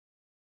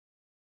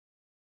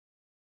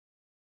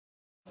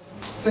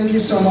Thank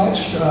you so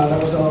much. That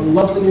was a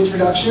lovely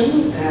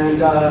introduction, and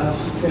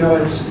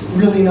it's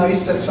really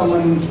nice that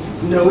someone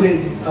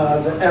noted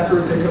the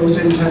effort that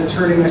goes into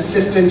turning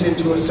assistant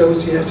into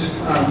associate,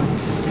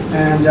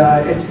 and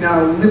it's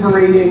now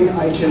liberating.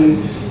 I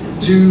can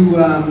do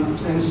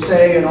and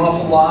say an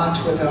awful lot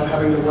without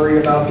having to worry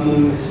about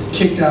being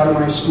kicked out of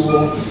my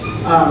school.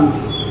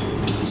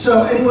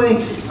 So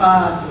anyway,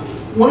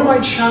 one of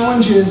my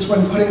challenges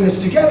when putting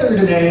this together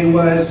today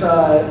was,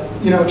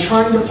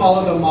 trying to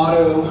follow the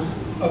motto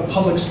of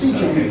public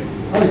speaking.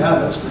 Oh yeah,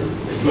 that's great.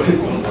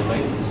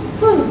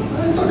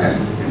 It's okay.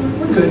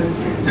 We're good.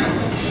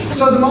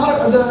 So the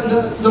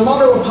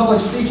motto of public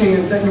speaking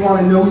is that you want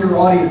to know your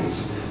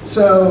audience.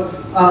 So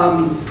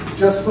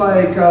just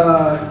like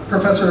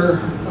Professor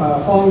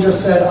Fong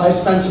just said, I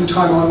spent some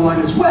time online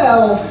as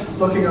well,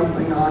 looking up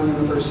the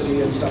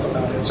non-university and stuff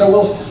about it. So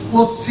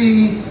we'll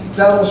see,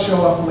 that'll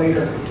show up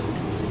later.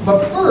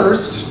 But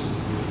first,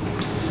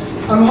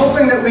 I'm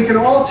hoping that we can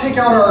all take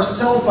out our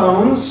cell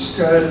phones,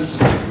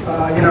 because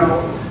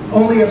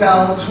only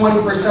about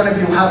 20% of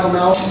you have them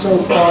out so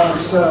far.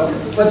 So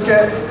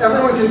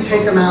everyone can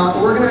take them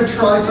out. We're going to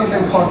try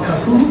something called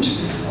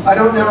Kahoot. I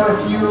don't know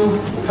if you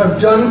have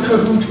done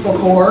Kahoot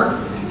before.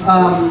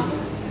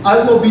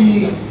 I will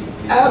be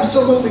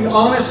absolutely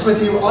honest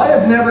with you. I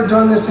have never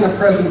done this in a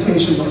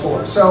presentation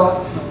before.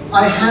 So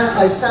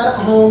I sat at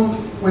home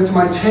with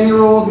my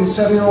 10-year-old and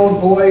 7-year-old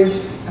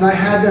boys, and I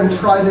had them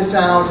try this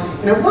out,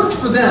 and it worked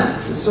for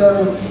them.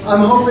 So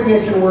I'm hoping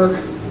it can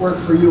work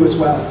for you as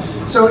well.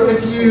 So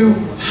if you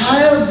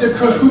have the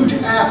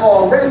Kahoot app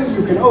already,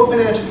 you can open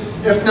it.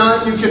 If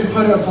not, you can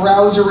put a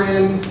browser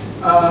in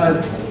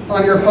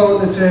on your phone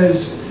that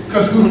says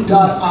kahoot.it,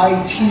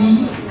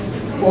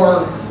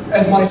 or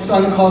as my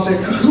son calls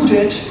it, Kahoot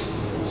it.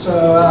 So,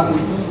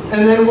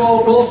 and then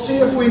we'll see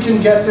if we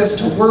can get this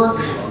to work.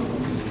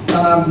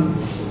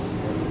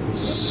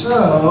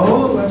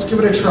 So let's give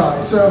it a try.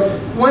 So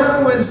when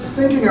I was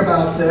thinking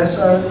about this,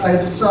 I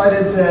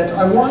decided that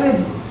I wanted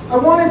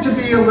to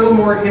be a little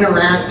more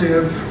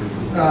interactive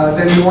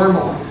than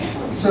normal.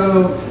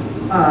 So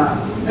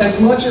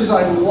as much as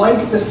I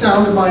like the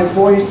sound of my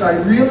voice,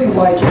 I really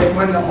like it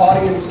when the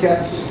audience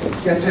gets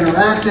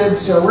interacted.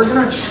 So we're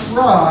gonna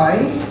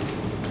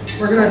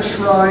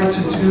try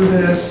to do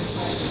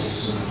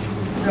this.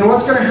 And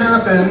what's gonna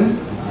happen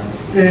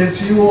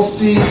is you will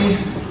see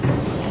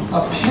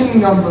a pin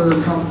number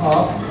come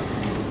up.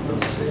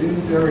 Let's see,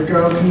 there we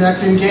go,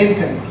 connecting game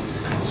pin.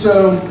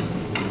 So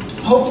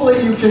hopefully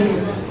you can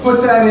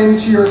put that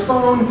into your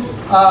phone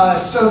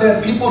so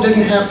that people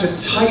didn't have to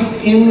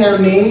type in their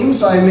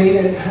names. I made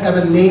it have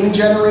a name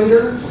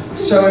generator,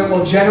 so it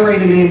will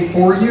generate a name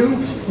for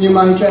you. You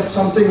might get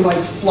something like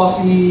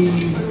Fluffy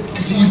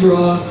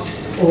Zebra,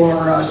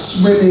 or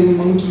Swimming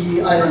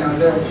Monkey, I don't know.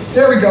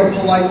 There we go,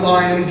 Polite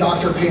Lion,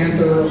 Dr.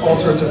 Panther, all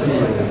sorts of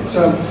things like that.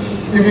 So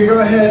you can go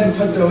ahead and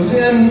put those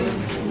in,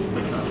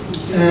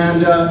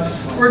 and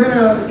we're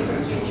gonna.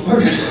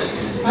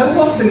 I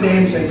love the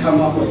names they come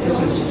up with.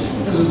 This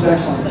is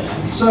excellent.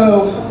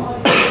 So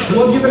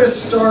we'll give it a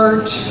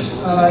start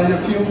in a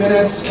few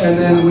minutes, and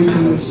then we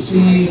can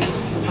see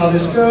how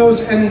this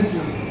goes. And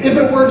if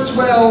it works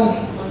well,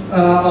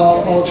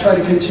 I'll try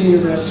to continue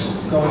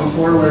this going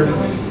forward.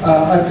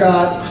 I've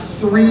got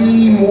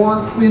 3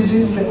 more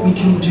quizzes that we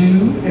can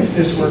do if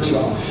this works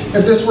well.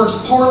 If this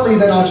works poorly,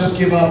 then I'll just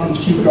give up and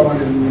keep going,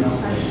 and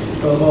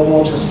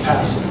we'll just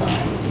pass it by.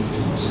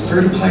 So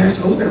 30 players.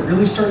 Oh, they're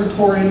really starting to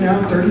pour in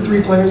now.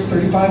 33 players,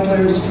 35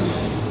 players.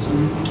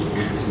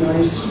 It's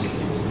nice.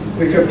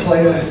 We could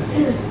play a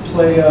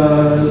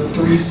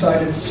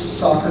 3-sided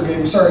soccer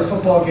game. Sorry,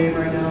 football game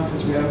right now,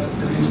 because we have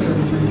at least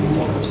 33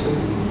 people. That's good.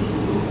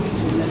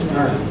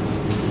 All right.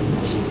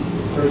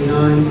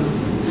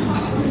 39.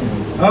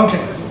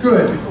 Okay,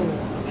 good.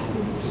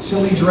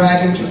 Silly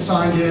Dragon just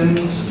signed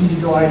in. Speedy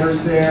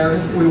Glider's there.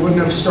 We wouldn't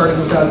have started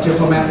without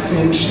Diplomat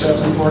Finch.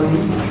 That's important.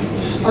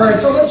 All right,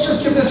 so let's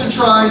just give this a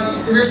try.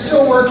 If you're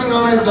still working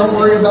on it, don't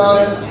worry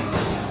about it.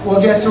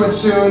 We'll get to it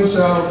soon.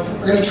 So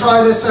we're going to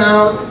try this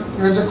out.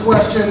 Here's a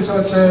question. So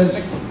it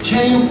says,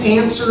 can you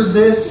answer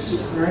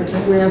this? All right,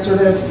 can you answer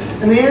this?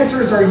 And the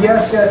answers are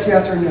yes, yes,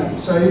 yes, or no.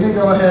 So you can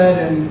go ahead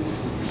and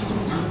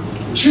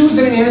choose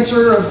an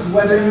answer of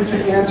whether you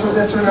can answer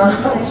this or not.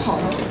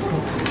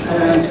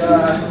 And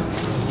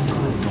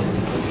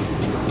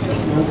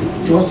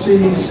we'll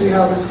see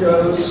how this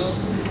goes.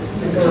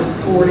 I think there are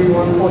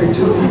 41, 42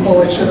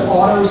 people. It should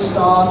auto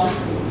stop.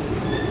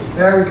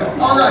 There we go.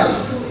 All right.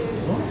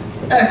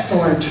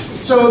 Excellent.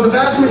 So the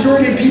vast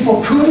majority of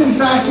people could in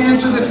fact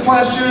answer this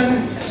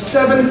question.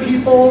 7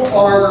 people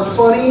are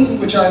funny,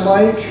 which I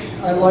like.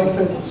 I like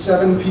that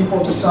 7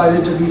 people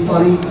decided to be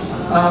funny.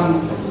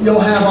 You'll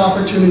have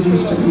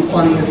opportunities to be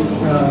funny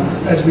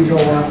as we go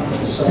on with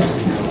this. So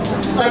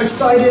I'm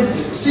excited.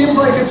 Seems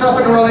like it's up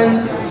and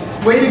running.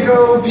 Way to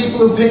go, people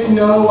who picked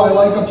no. I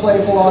like a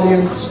playful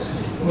audience.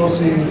 We'll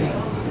see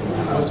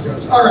how this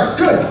goes. All right,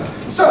 good.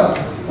 So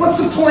what's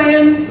the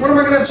plan? What am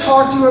I going to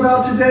talk to you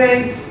about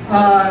today?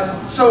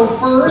 So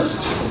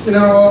first,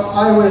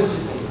 I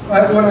was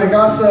when I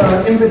got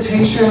the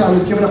invitation, I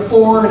was given a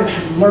form and it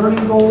had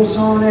learning goals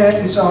on it,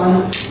 and so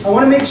I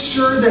want to make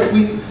sure that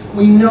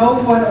we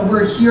know what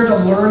we're here to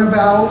learn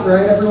about,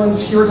 right?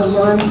 Everyone's here to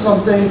learn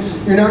something.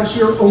 You're not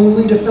here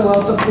only to fill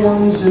out the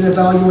forms and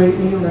evaluate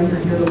me, right?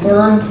 You're here to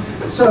learn.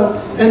 So,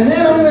 and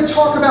then I'm going to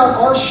talk about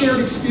our shared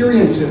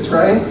experiences,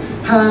 right?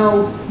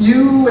 How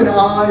you and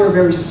I are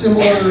very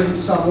similar in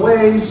some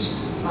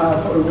ways,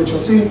 which you'll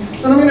see.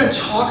 Then I'm going to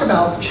talk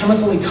about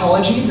chemical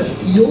ecology, the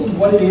field,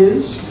 what it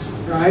is,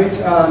 right?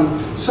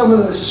 Some of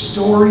the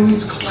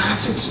stories,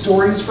 classic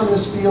stories from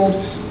this field,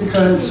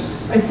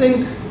 because I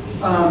think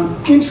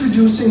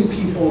introducing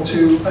people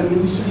to a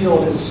new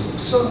field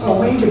is a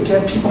way to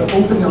get people to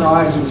open their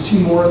eyes and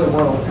see more of the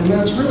world. And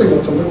that's really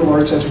what the liberal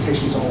arts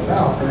education is all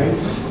about, right?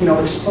 You know,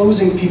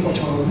 exposing people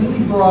to a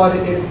really broad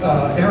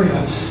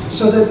area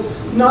so that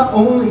not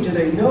only do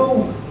they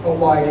know a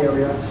wide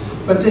area,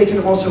 but they can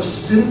also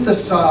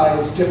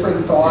synthesize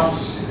different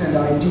thoughts and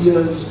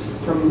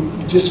ideas from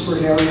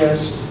disparate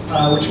areas,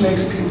 which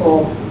makes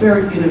people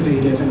very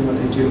innovative in what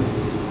they do.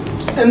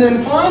 And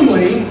then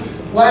finally,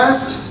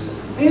 last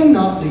and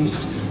not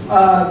least,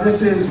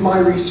 this is my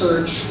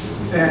research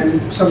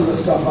and some of the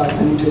stuff I've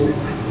been doing.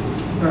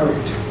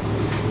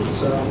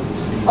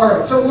 All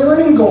right, so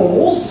learning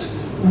goals.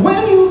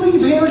 When you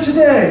leave here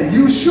today,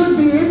 you should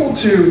be able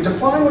to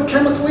define what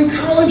chemical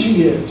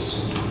ecology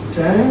is.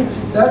 Okay,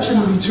 that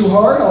shouldn't be too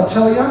hard, I'll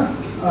tell you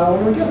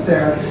when we get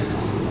there.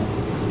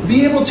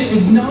 Be able to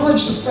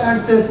acknowledge the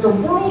fact that the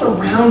world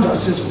around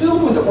us is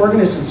filled with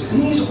organisms,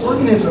 and these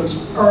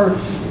organisms are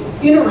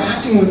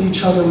interacting with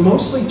each other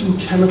mostly through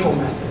chemical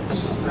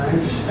methods, right?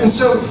 And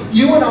so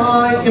you and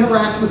I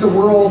interact with the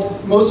world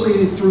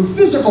mostly through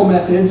physical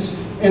methods,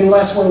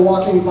 unless we're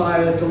walking by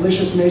a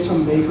delicious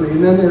Mason bakery,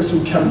 and then there's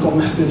some chemical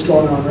methods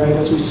going on, right?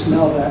 As we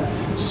smell that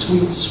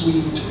sweet,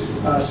 sweet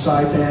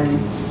Saipan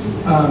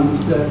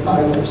that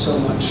I love so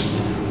much.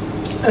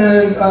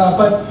 And,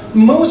 but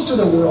most of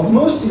the world,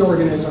 most of the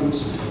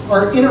organisms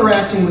are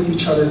interacting with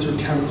each other through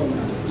chemical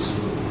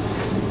methods.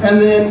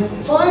 And then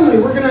finally,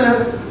 we're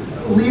gonna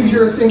leave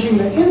here thinking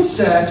that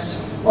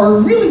insects are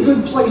a really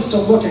good place to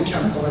look at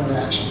chemical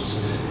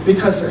interactions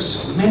because there's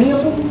so many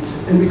of them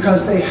and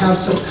because they have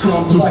such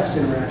complex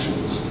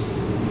interactions.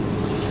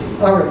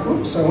 All right,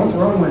 oops, I went the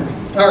wrong way.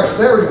 All right,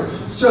 there we go.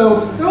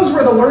 So those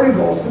were the learning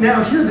goals, but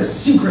now here are the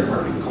secret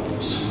learning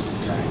goals.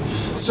 Okay.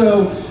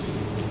 So,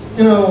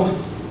 you know,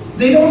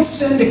 they don't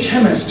send a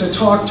chemist to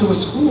talk to a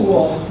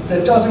school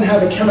that doesn't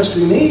have a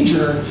chemistry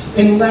major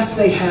unless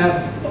they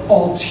have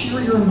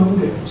ulterior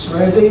motives,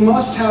 right? They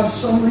must have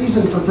some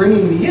reason for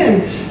bringing me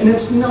in, and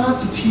it's not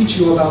to teach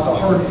you about the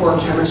hardcore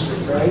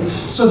chemistry, right?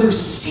 So there's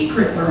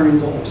secret learning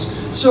goals.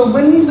 So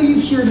when you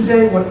leave here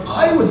today, what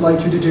I would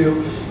like you to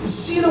do is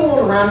see the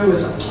world around you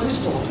as a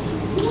place full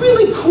of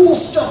really cool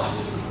stuff,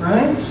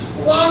 right?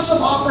 Lots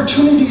of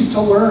opportunities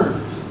to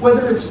learn,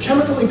 whether it's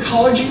chemical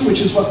ecology, which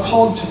is what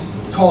called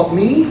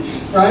me,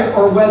 right?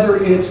 Or whether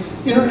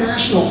it's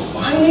international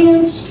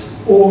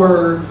finance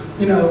or,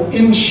 you know,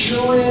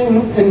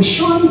 insurance,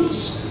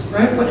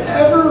 right?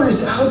 Whatever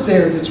is out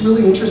there that's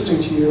really interesting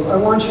to you, I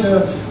want you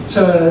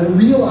to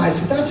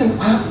realize that that's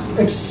an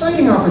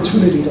exciting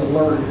opportunity to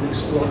learn and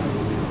explore.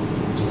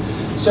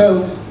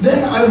 So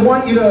then I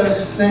want you to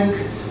think,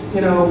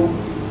 you know,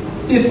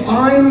 if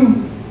I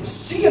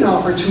see an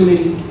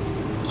opportunity,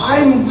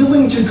 I'm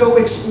willing to go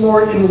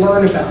explore and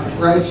learn about it,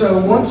 right?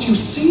 So once you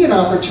see an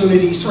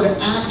opportunity, sort of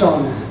act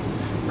on that,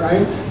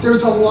 right?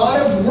 There's a lot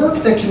of work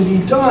that can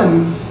be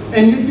done,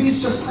 and you'd be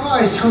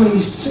surprised how many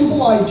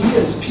simple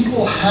ideas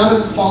people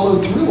haven't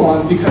followed through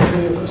on because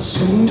they have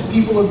assumed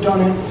people have done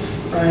it,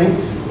 right?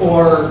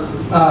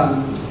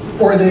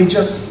 Or they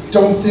just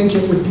don't think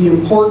it would be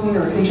important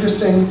or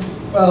interesting.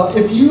 Well,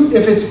 if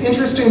it's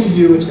interesting to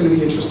you, it's going to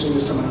be interesting to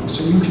someone else,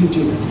 so you can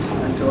do it.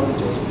 Right? Go and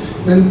do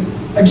it. Then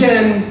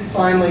again,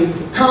 finally,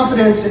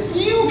 confidence that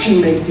you can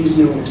make these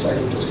new and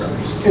exciting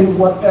discoveries in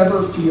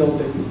whatever field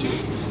that you do.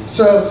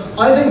 So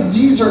I think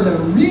these are the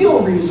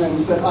real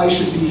reasons that I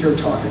should be here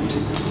talking to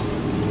you.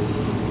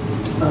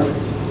 All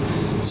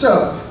right.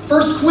 So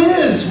first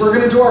quiz. We're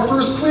going to do our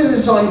first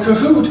quiz on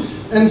Kahoot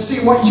and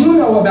see what you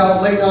know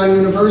about Lingnan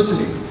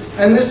University.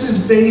 And this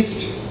is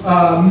based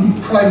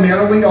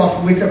primarily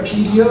off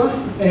Wikipedia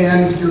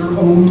and your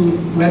own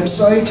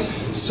website.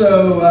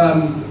 So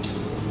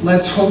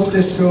let's hope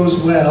this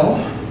goes well.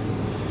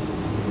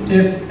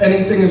 If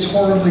anything is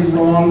horribly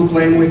wrong,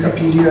 blame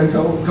Wikipedia.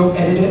 Go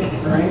edit it,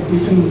 right? You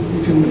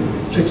can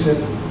fix it.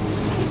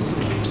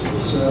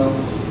 So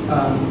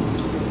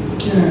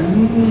again, I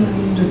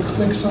need to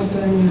click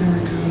something. There we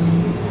go.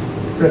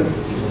 Good.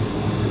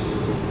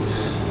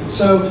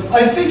 So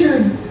I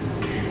figured,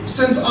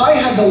 since I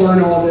had to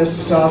learn all this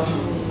stuff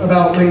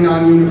about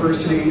Lingnan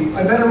University,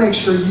 I better make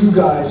sure you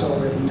guys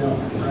already know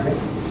it, right?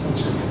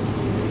 Since you're here.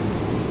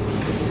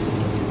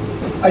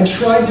 I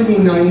tried to be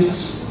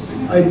nice.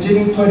 I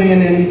didn't put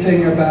in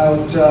anything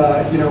about,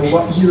 you know,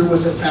 what year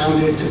was it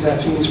founded, because that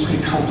seems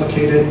pretty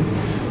complicated,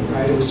 right?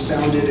 right? It was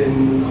founded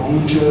in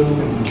Guangzhou in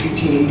like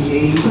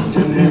 1888,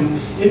 and then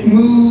it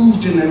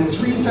moved, and then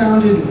was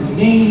refounded and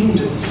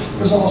renamed. And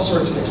there's all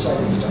sorts of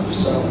exciting stuff.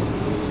 So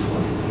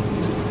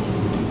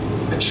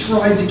I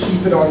tried to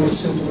keep it on the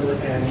simpler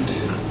end.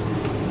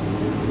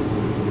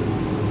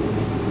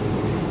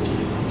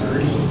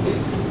 30,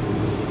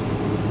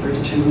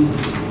 32,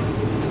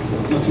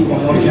 lucky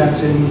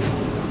wildcats in,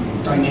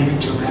 dynamic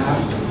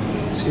giraffe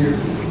is here, I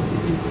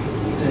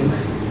think.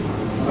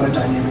 A lot of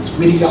dynamics.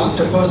 Witty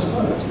octopus,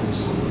 oh that's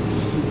nice.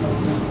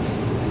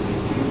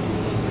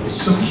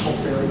 Social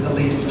fairy,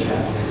 elated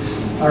cat.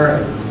 All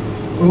right.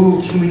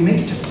 Ooh, can we make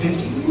it to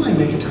 50? We might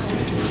make it to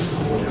 50.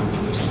 I'll hold out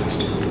for those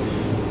last two.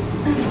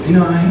 49.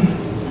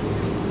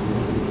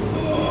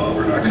 Oh,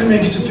 we're not going to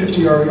make it to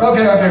 50, are we?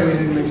 Okay, we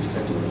didn't make it to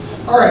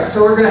 50. All right,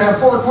 so we're going to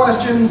have 4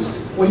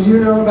 questions. What do you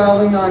know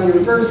about Lingnan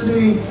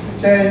University?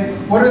 Okay,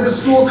 what are the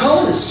school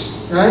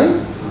colors, right?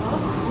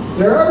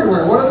 They're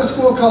everywhere. What are the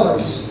school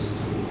colors?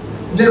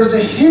 There's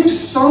a hint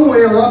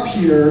somewhere up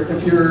here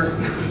if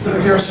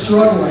you're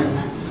struggling.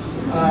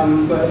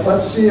 But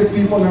let's see if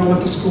people know what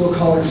the school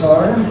colors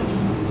are.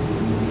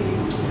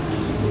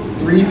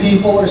 3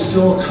 people are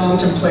still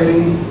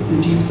contemplating in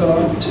deep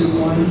thought. 2,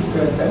 1.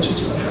 Good, that should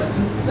do it.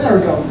 There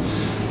we go.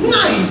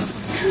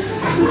 Nice!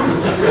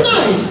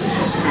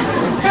 Nice!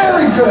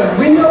 Very good.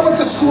 We know what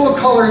the school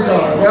colors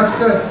are. That's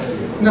good.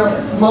 Now,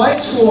 my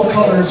school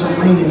colors are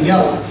green and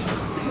yellow.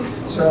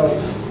 So,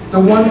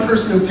 the one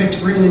person who picked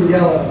green and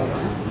yellow,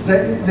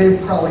 they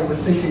probably were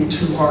thinking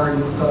too hard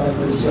and thought it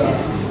was,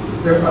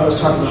 I was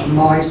talking about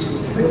my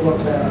school. They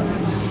looked that up.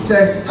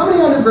 Okay, how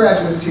many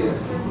undergraduates here?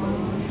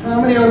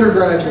 How many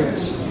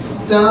undergraduates?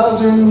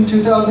 1,000,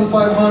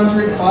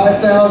 2,500,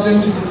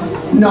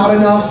 5,000? Not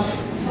enough?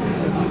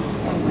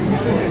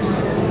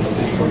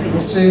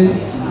 We'll see.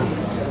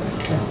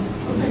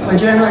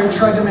 Again, I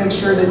tried to make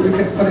sure that you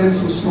could put in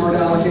some smart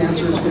aleck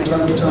answers from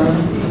time to time.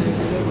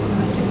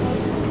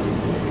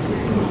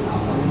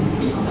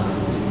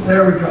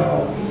 There we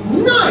go.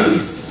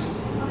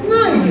 Nice!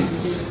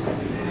 Nice!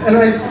 And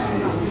I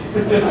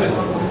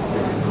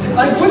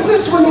put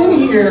this one in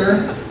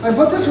here. I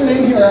put this one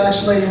in here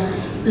actually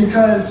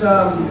because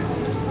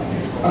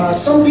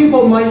some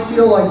people might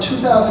feel like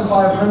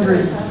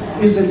 2,500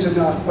 isn't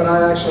enough, but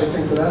I actually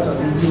think that that's a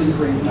really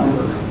great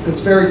number.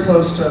 It's very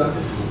close to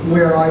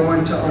where I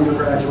went to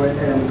undergraduate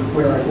and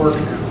where I work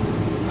now.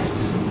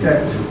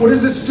 Okay, what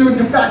is the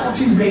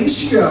student-to-faculty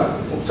ratio?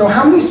 So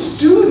how many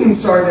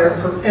students are there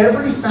per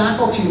every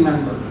faculty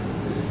member?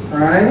 All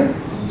right,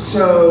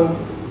 so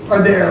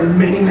are there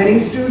many, many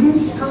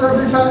students per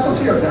every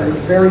faculty? Are there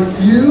very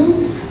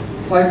few?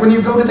 Like when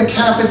you go to the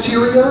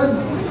cafeteria,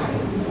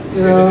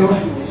 you know,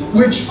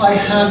 which I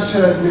have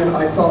to admit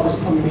I thought was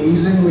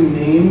amazingly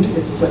named.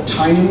 It's the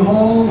dining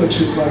hall,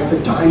 which is like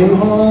the dining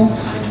hall,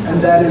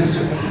 and that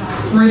is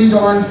pretty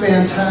darn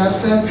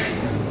fantastic.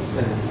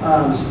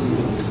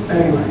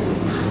 Anyway,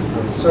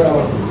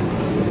 so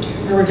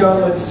here we go.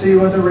 Let's see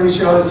what the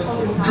ratio is.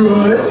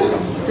 Good.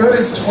 Good,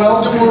 it's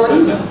 12 to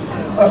 1.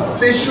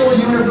 Official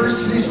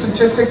university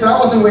statistics. That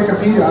wasn't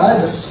Wikipedia. I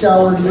had to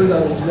scour your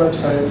guys'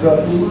 website,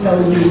 the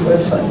LU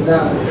website for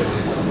that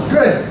one.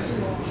 Good.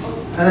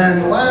 And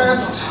then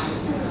last,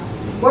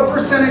 what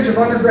percentage of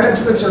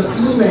undergraduates are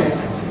female?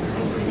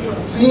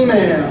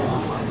 Female.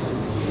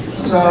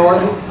 So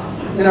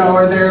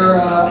are there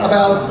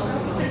about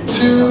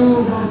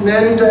 2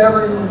 men to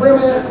every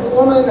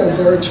woman? Is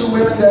there 2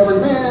 women to every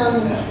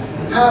man?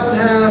 Half and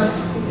half?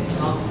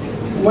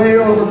 Way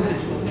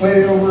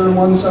over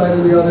one side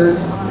or the other.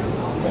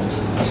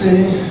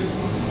 See,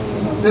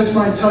 this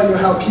might tell you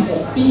how people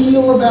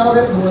feel about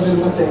it more than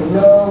what they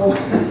know.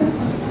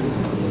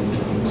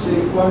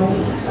 See, well,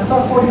 I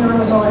thought 49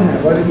 was all I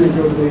had. Why didn't it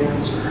go to the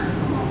answer?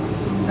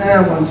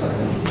 One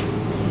second.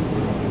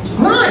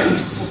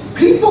 Nice!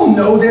 People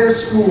know their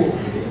school.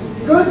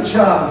 Good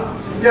job.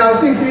 Yeah, I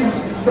think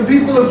the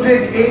people who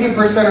picked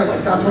 80% are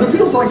like, that's what it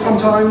feels like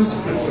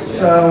sometimes.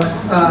 So,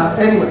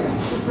 anyway,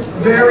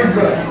 very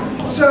good.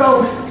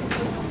 So,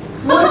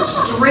 what a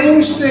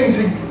strange thing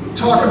to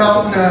talk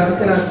about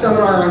in a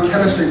seminar on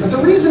chemistry. But the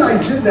reason I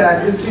did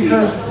that is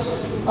because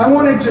I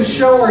wanted to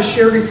show our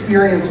shared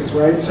experiences,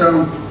 right?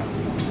 So,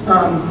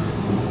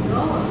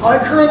 I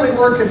currently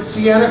work at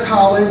Siena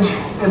College.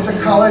 It's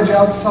a college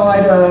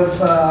outside of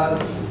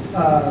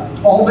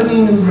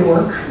Albany, New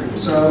York.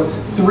 So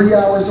 3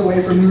 hours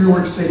away from New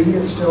York City.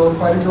 It's still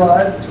quite a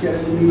drive to get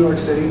into New York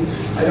City.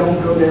 I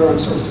don't go there. I'm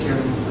sort of scared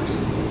of New York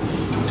City.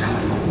 Don't tell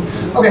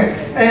anyone. Okay,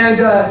 and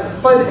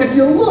but if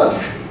you look,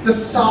 the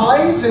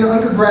size in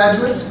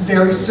undergraduates,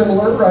 very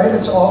similar, right?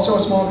 It's also a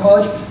small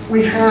college.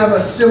 We have a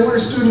similar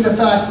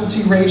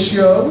student-to-faculty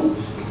ratio,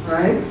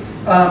 right?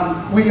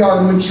 We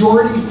are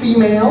majority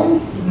female,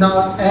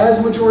 not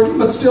as majority,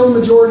 but still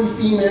majority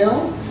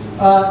female.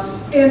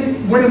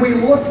 And when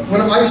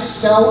I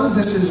scoured,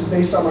 this is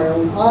based on my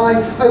own eye,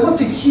 I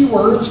looked at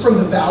keywords from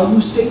the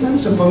value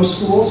statements of both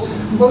schools.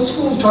 Both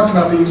schools talked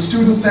about being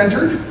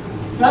student-centered.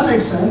 That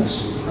makes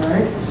sense,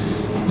 right?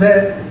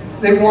 That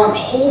they want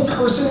whole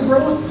person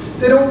growth.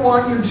 They don't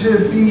want you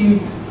to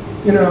be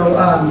you know,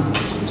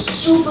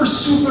 super,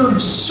 super,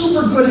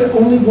 super good at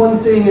only one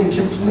thing and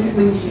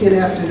completely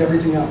inept at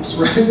everything else,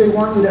 right? They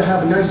want you to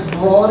have a nice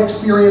broad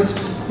experience,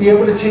 be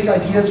able to take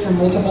ideas from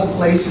multiple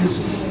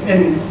places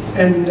and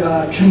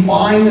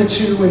combine the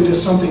two into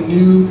something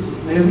new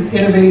and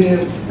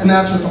innovative, and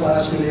that's what the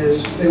last one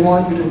is. They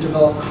want you to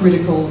develop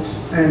critical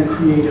and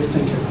creative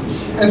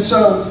thinking. And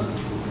so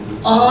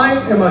I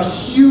am a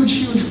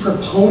huge, huge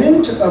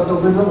proponent of the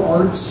liberal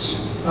arts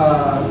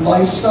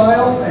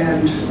lifestyle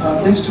and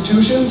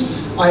institutions.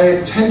 I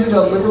attended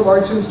a liberal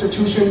arts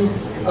institution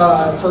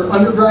for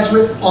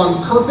undergraduate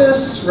on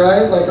purpose,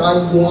 right? Like I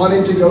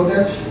wanted to go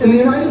there. In the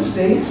United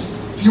States,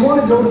 if you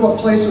want to go to a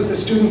place with a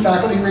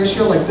student-faculty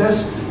ratio like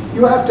this,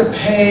 you have to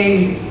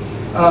pay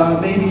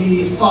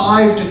maybe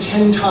 5 to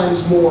 10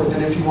 times more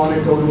than if you want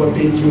to go to a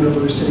big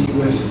university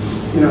with,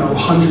 you know,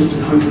 hundreds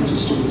and hundreds of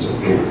students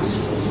in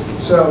class.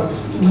 So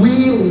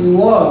we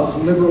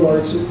love liberal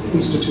arts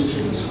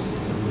institutions,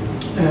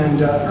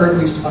 and or at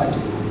least I do,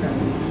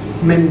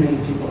 and many, many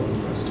people are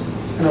interested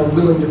and are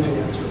willing to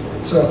pay extra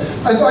for it. So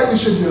I thought you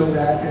should know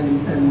that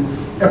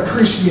and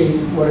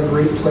appreciate what a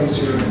great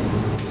place you're in.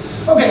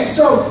 Okay,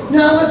 so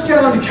now let's get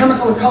on to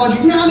chemical ecology.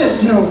 Now that,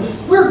 you know,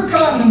 we're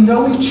gotten to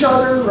know each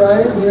other,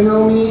 right? You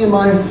know me and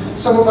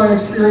some of my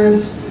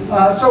experience.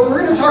 So we're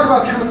going to talk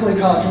about chemical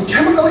ecology.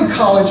 Chemical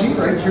ecology,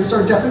 right, here's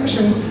our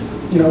definition,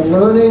 you know,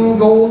 learning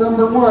goal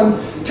number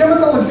 1.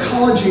 Chemical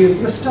ecology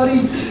is the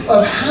study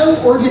of how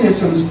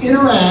organisms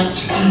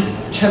interact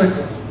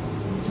chemically.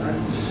 Right?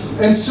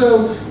 And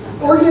so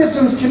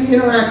organisms can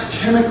interact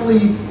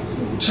chemically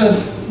to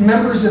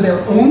members of their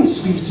own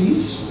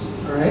species,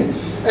 right?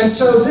 And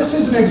so this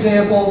is an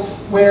example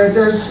where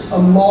there's a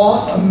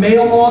moth, a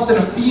male moth and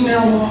a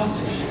female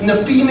moth, and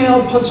the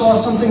female puts off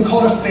something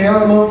called a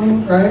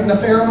pheromone, right? And the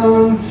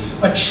pheromone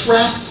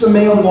attracts the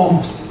male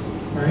moth,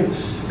 right?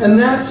 And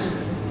that's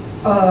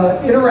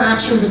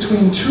interaction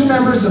between two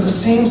members of the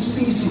same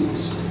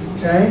species,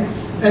 okay?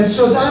 And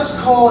so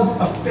that's called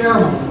a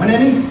pheromone.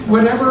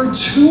 Whenever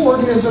two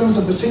organisms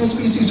of the same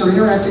species are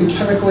interacting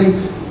chemically,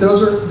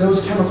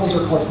 those chemicals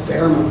are called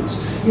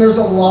pheromones. And there's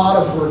a lot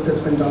of work that's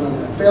been done on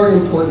that. Very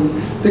important.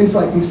 Things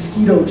like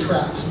mosquito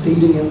traps,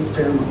 baiting it with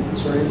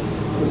pheromones, right?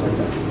 Things like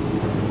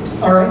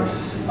that. All right.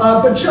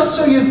 But just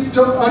so you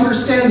don't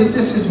understand that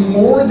this is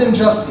more than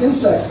just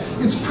insects,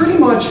 it's pretty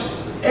much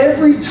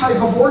every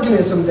type of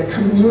organism that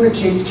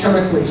communicates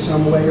chemically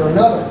some way or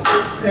another.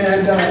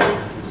 And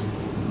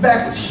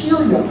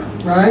bacteria,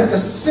 right? The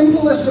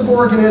simplest of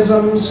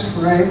organisms,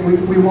 right?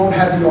 We won't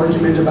have the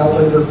argument about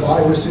whether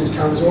viruses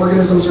count as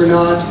organisms or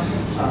not.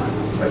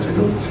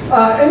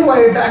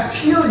 Anyway,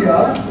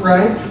 bacteria,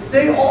 right?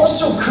 They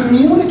also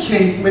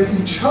communicate with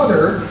each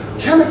other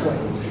chemically.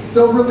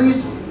 They'll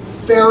release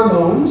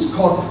pheromones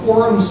called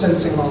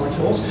quorum-sensing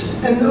molecules,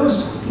 and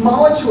those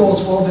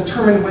molecules will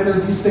determine whether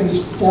these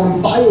things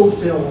form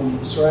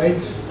biofilms, right?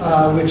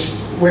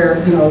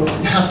 Where you know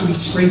have to be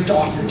scraped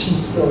off your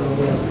teeth or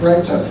whatever,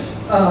 right? So,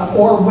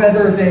 or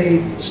whether they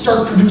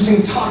start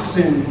producing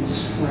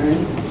toxins, right?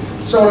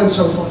 So on and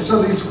so forth.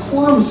 So these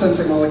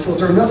quorum-sensing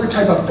molecules are another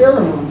type of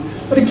pheromone,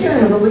 but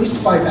again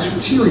released by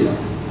bacteria.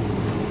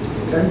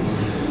 Okay.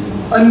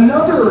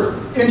 Another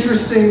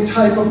interesting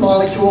type of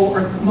molecule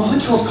are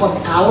molecules called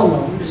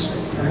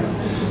allomones.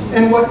 Okay?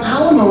 And what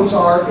allomones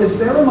are is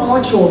they're a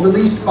molecule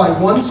released by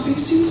one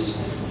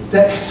species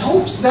that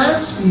helps that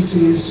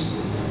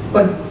species,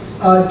 but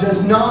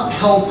does not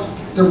help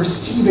the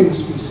receiving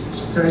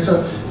species. Okay,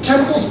 so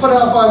chemicals put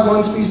out by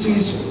one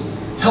species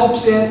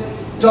helps it,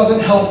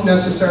 doesn't help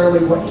necessarily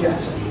what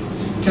gets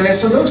it. Okay,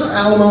 so those are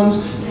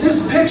allomones.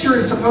 This picture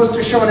is supposed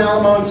to show an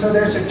allamone. So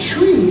there's a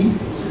tree.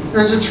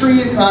 There's a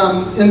tree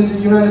in the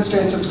United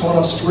States. It's called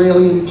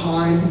Australian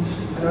pine.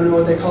 I don't know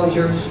what they call it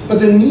here. But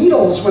the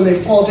needles, when they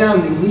fall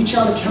down, they leach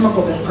out a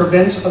chemical that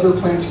prevents other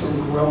plants from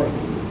growing.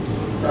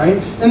 Right?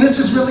 And this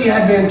is really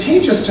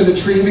advantageous to the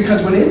tree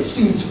because when its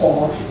seeds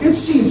fall, its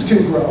seeds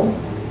can grow.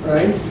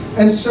 Right?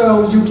 And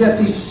so you get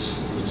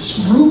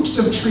these groups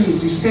of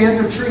trees, these stands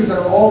of trees that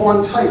are all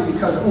one type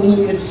because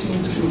only its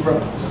seeds can grow.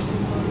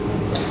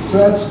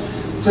 So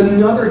it's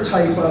another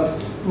type of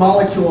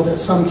molecule that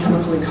some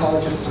chemical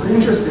ecologists are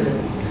interested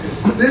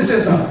in. This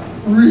is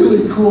a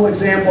really cool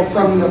example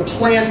from the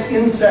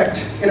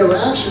plant-insect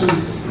interaction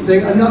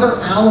thing, another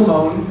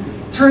allamone.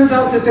 Turns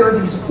out that there are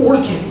these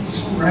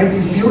orchids, right?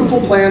 These beautiful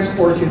plants,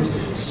 orchids.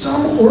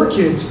 Some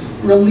orchids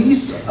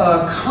release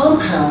a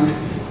compound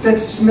that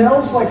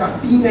smells like a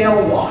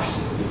female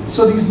wasp.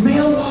 So these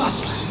male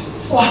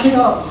wasps fly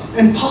up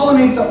and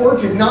pollinate the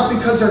orchid, not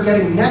because they're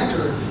getting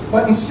nectar,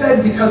 but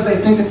instead because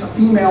they think it's a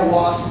female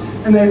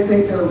wasp and they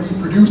think they're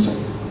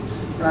reproducing.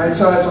 Right?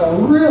 So it's a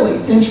really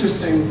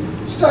interesting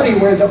study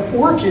where the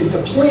orchid,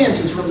 the plant,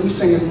 is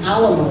releasing an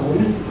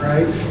allamone,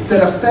 right,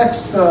 that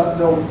affects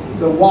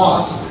the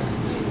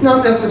wasp,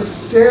 not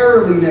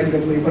necessarily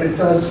negatively, but it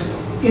does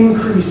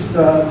increase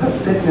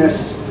the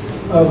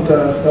fitness of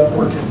the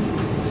orchid.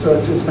 So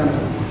it's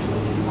beneficial.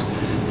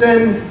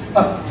 Then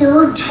a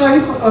third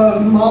type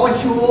of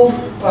molecule,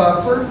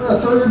 a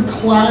third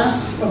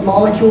class of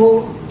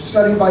molecule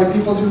studied by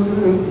people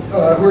who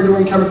are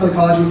doing chemical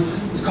ecology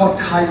is called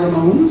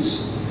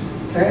chiromones.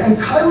 Okay? And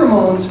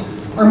chiromones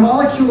are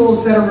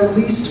molecules that are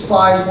released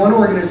by one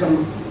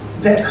organism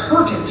that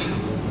hurt it,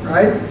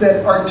 right?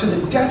 That are to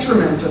the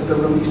detriment of the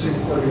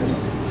releasing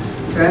organism.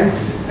 Okay?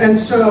 And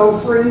so,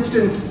 for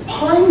instance,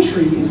 pine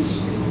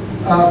trees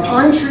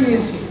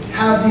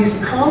have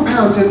these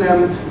compounds in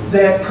them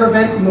that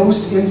prevent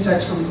most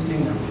insects from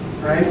eating them,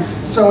 right?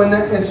 So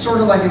it's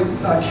sort of like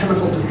a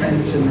chemical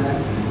defense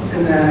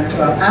in that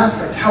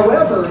aspect.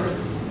 However,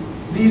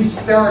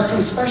 there are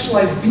some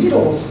specialized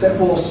beetles that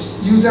will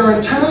use their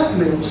antenna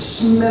and they will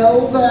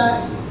smell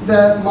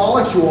that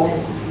molecule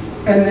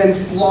and then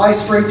fly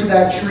straight to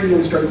that tree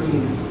and start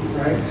eating it,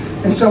 right?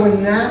 And so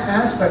in that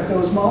aspect,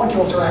 those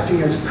molecules are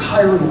acting as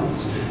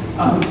chiromones.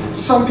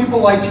 Some people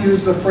like to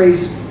use the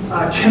phrase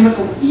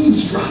chemical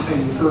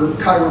eavesdropping for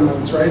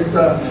chiromones, right?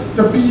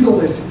 The beetle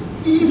is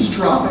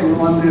eavesdropping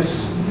on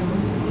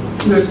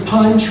this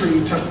pine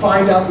tree to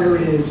find out where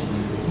it is,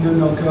 and then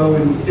they'll go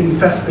and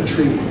infest the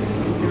tree.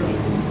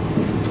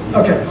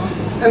 Okay,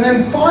 and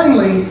then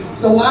finally,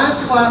 the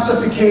last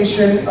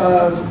classification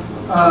of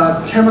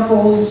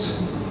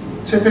chemicals,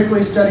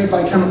 typically studied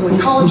by chemical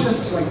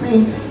ecologists like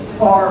me,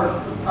 are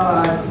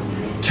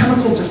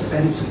chemical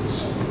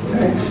defenses.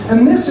 Okay?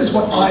 And this is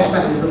what I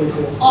found really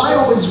cool. I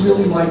always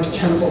really liked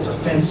chemical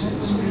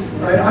defenses,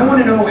 right? I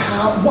want to know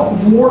what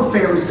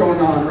warfare is going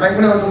on, right?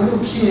 When I was a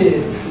little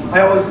kid,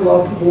 I always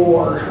loved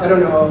war. I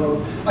don't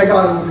know, I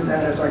got over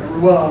that as I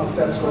grew up.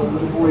 That's what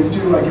little boys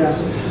do, I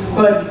guess.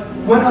 But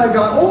when I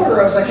got older,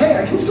 I was like,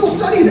 hey, I can still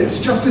study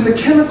this, just in the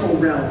chemical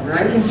realm,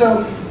 right? And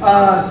so,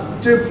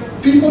 do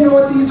people know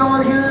what these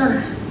are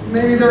here?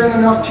 Maybe they're in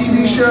enough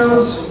TV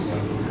shows.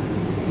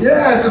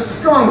 Yeah, it's a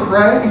skunk,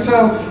 right? And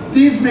so,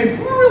 these make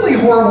really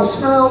horrible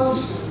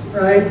smells,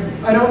 right?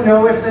 I don't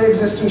know if they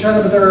exist in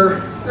China, but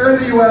they're in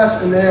the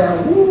US and they are,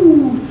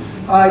 woo!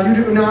 You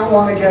do not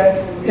want to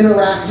get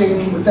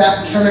interacting with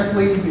that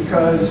chemically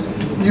because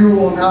you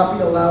will not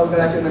be allowed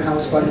back in the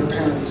house by your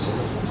parents,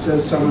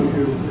 says someone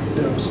who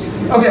knows.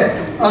 Okay,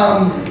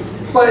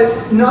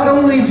 but not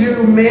only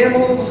do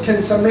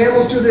can some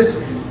mammals do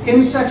this,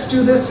 insects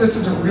do this. This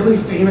is a really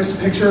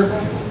famous picture.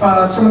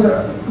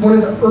 One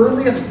of the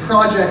earliest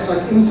projects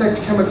on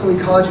insect chemical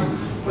ecology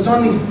was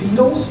on these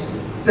beetles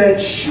that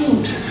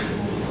shoot.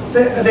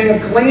 They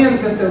have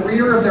glands at the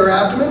rear of their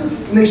abdomen,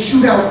 and they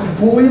shoot out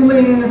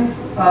boiling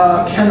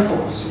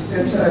chemicals.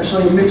 It's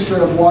actually a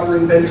mixture of water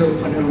and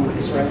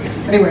benzoquinones, right?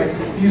 Anyway,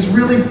 these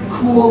really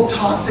cool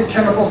toxic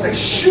chemicals, they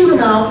shoot them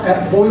out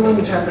at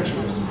boiling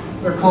temperatures.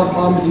 They're called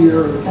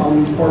bombardier or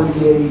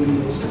bombardier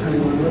beetles,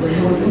 depending on whether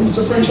you want to use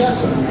a French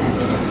accent or not.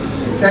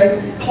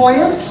 Okay,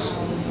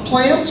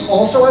 plants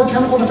also have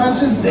chemical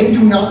defenses. They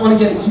do not want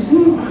to get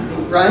eaten,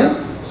 right?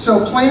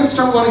 So plants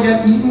don't want to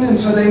get eaten, and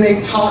so they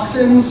make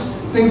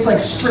toxins, things like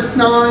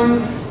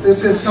strychnine.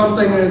 This is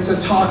something that's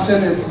a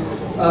toxin. It's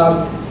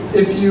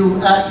if you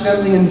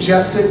accidentally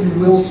ingest it, you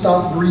will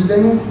stop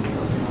breathing.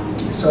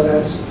 So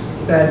that's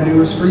bad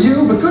news for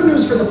you, but good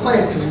news for the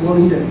plant because you won't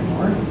eat it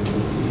anymore.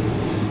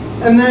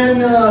 And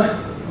then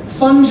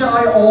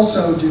fungi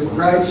also do,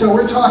 right? So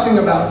we're talking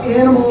about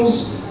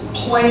animals,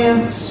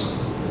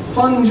 plants,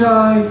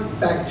 fungi,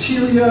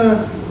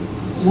 bacteria.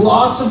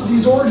 Lots of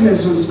these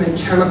organisms make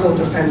chemical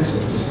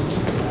defenses.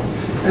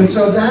 And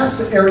so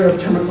that's the area of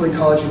chemical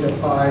ecology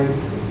that I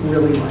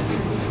really like.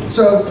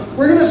 So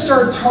we're going to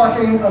start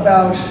talking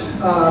about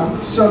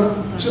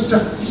just a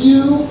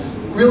few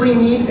really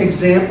neat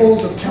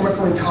examples of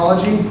chemical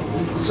ecology.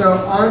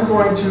 So I'm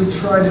going to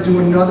try to do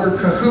another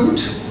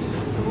Kahoot.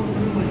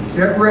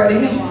 Get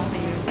ready.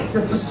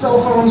 Get the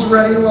cell phones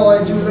ready while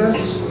I do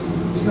this.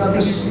 It's not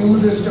the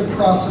smoothest of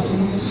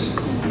processes.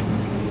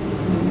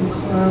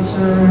 Class,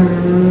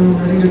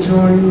 ready to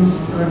join?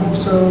 I hope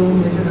so.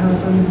 Make it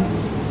happen.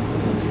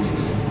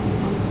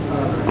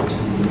 Alright.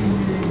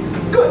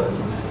 Good.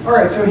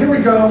 Alright, so here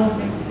we go.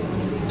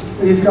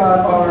 We've got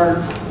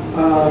our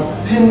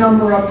pin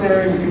number up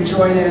there. You can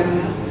join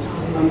in.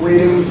 I'm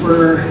waiting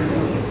for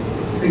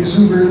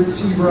exuberant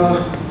zebra.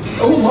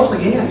 Oh,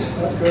 lovely ant.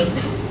 That's good.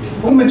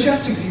 Oh,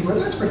 majestic zebra.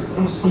 That's pretty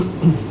close.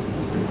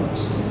 Pretty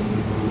close.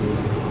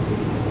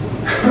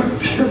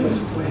 Fearless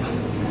whale.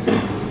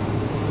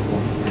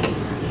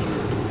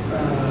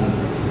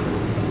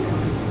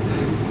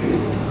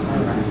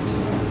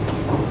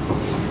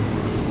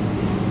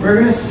 We're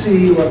going to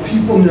see what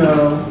people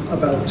know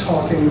about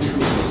talking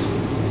trees.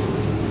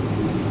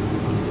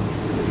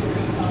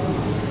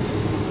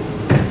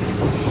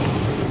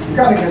 We've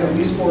got to get at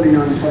least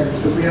 49 players,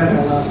 because we had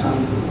that last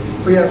time.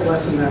 If we have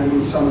less than that, it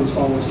means someone's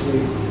falling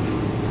asleep.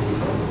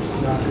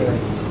 It's not good.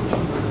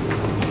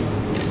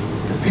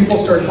 If people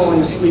start falling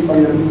asleep,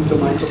 I'm going to move the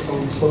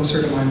microphone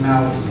closer to my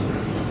mouth.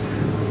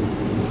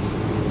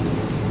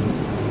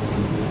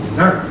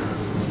 All right.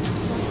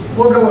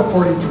 We'll go with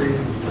 43.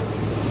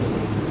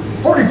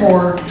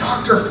 44,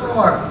 Dr.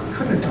 Frog.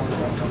 Couldn't have talked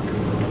about Dr.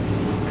 Frog.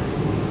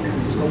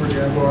 Silver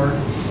Jaguar,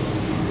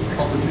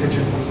 expert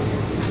pigeon.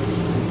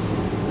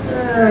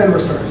 And we're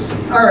starting.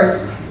 All right,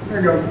 there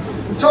you go.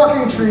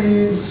 Talking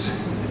trees.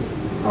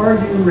 Are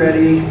you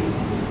ready?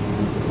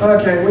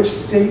 Okay, which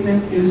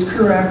statement is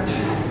correct?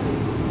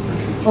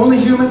 Only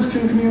humans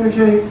can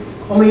communicate,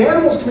 only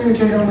animals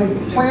communicate, only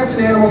plants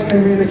and animals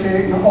can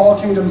communicate, and all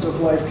kingdoms of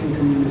life can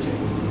communicate.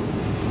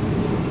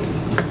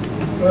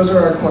 Those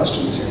are our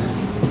questions here.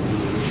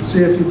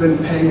 See if you've been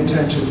paying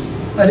attention.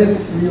 I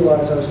didn't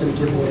realize I was going to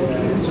give away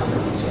that answer,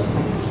 so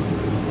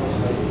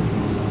hopefully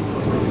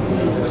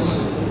you know this.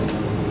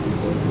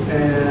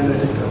 And I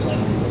think that's all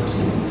the first.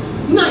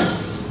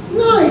 Nice!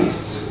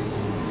 Nice!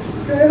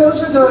 Okay,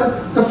 those are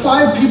the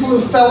 5 people who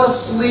fell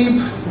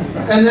asleep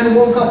and then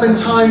woke up in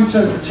time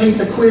to take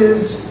the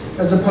quiz,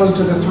 as opposed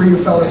to the 3 who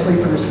fell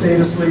asleep and stayed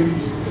asleep.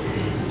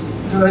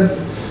 Good.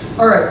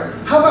 All right,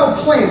 how about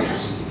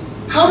plants?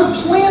 How do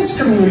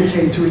plants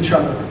communicate to each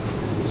other?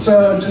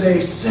 So do they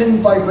send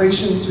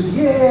vibrations through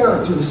the air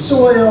or through the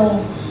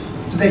soil?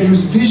 Do they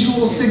use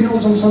visual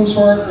signals of some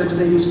sort, or do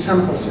they use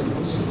chemical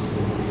signals?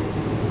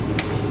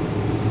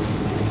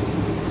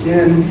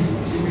 Again,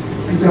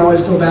 you can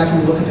always go back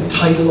and look at the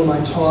title of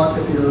my talk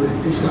if you're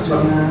interested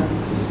in that.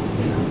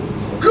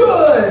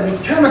 Good,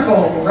 it's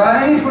chemical,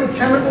 right? With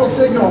chemical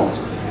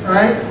signals,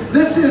 right?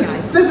 This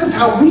is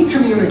how we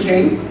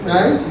communicate,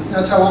 right?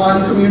 That's how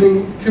I'm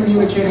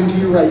communicating to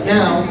you right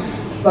now.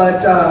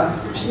 But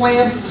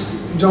plants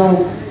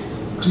don't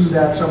do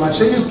that so much.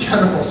 They use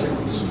chemical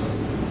signals.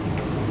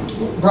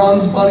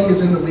 Bronze bunny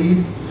is in the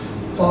lead,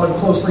 followed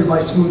closely by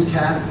smooth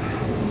cat.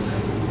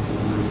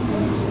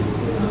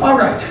 All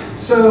right,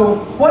 so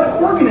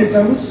what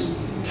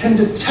organisms can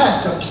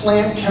detect a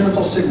plant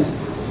chemical signal?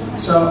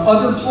 So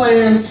other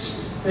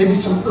plants, maybe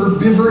some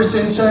herbivorous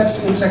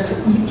insects, insects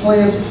that eat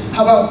plants.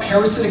 How about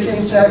parasitic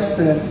insects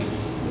that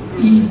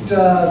eat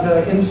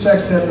the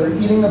insects that are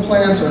eating the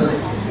plants, or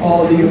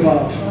all of the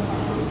above?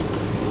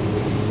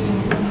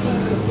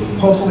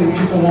 Hopefully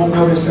people won't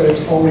notice that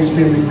it's always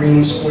been the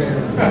green square.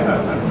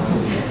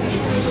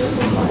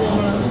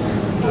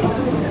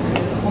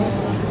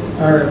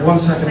 All right, one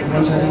second,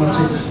 let's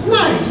see.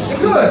 Nice,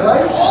 good,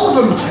 right? All of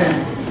them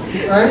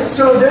can, right?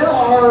 So there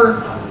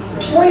are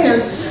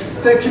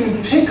plants that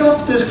can pick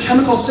up the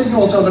chemical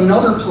signals of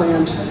another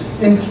plant,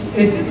 and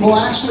it will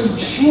actually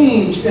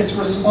change its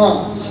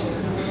response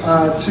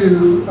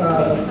to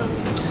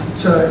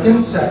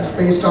insects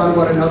based on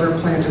what another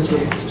plant has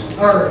released.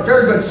 All right,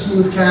 very good,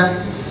 smooth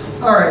cat.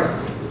 All right,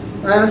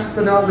 last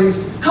but not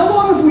least, how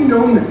long have we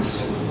known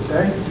this?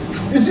 Okay,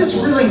 is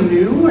this really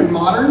new and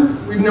modern?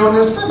 We've known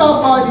this for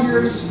about 5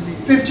 years,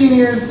 15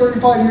 years,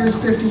 35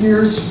 years, 50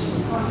 years.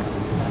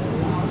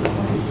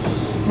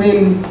 I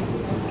mean,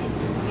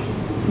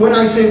 when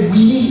I say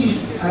we,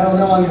 how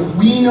long have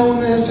we known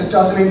this? It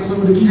doesn't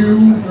include a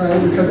you,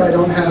 right? Because I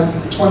don't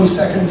have 20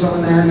 seconds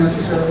on there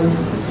necessarily.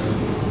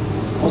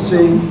 We'll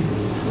see.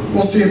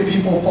 We'll see if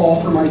people fall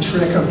for my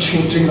trick of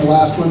changing the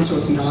last one so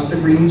it's not the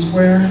green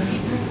square.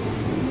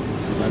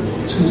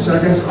 2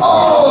 seconds.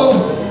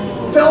 Oh!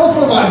 Fell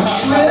for my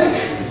trick.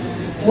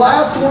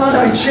 Last one,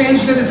 I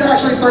changed it. It's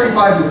actually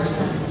 35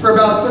 years. For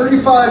about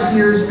 35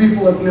 years,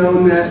 people have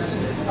known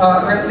this,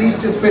 or at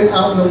least it's been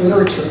out in the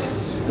literature.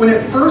 When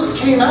it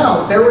first came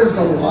out, there was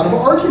a lot of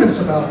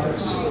arguments about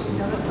this.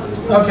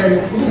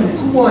 Okay,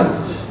 who won?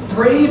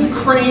 Brave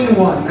Crane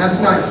won. That's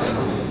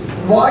nice.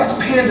 Wise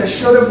Panda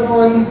should have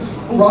won.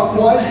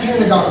 Wise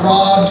Panda got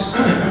robbed.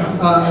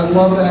 I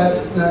love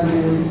that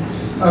name.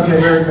 Okay,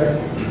 very good.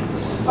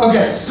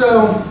 Okay,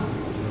 so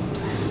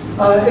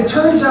it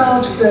turns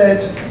out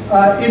that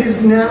it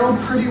is now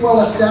pretty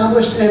well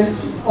established, and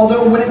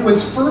although when it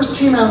was first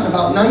came out in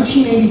about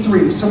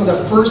 1983, some of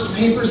the first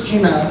papers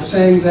came out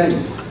saying that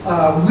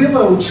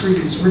willow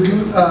trees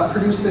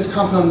produce this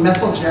compound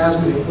methyl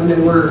jasmonate when they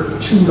were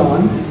chewed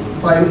on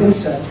by an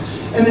insect,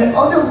 and that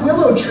other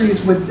willow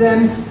trees would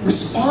then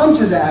respond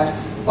to that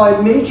by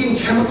making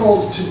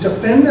chemicals to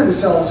defend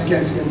themselves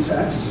against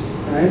insects.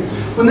 Right?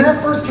 When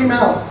that first came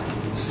out,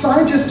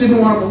 scientists didn't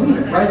want to believe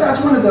it, right?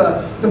 That's one of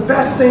the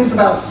best things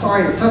about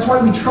science. That's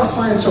why we trust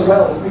science so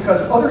well, is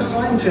because other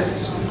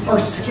scientists are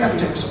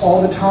skeptics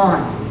all the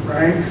time,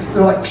 right?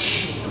 They're like,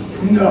 psh,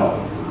 no,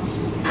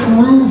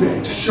 prove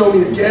it, show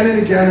me again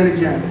and again and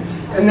again.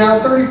 And now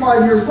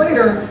 35 years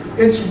later,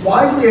 it's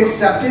widely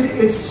accepted.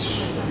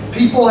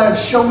 People have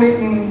shown it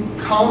in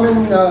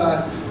common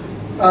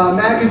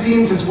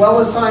magazines as well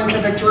as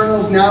scientific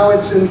journals. Now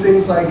it's in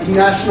things like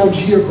National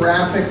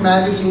Geographic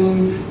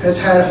magazine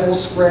has had whole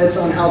spreads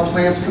on how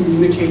plants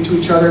communicate to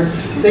each other.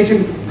 They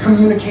can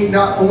communicate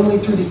not only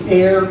through the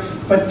air,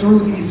 but through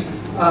these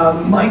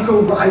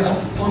mycorrhizal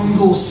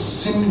fungal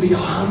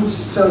symbionts.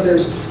 So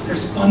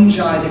there's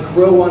fungi that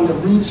grow on the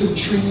roots of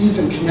trees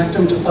and connect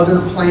them to other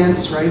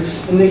plants, right?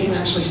 And they can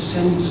actually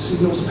send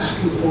signals back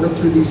and forth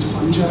through these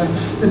fungi.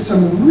 It's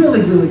some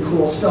really, really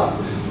cool stuff.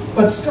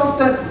 But stuff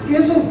that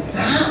isn't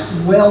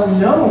that well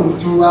known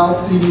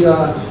throughout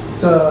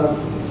the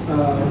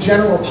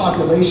general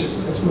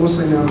population. It's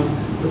mostly known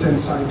within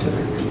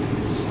scientific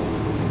communities.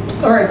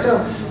 All right, so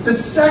the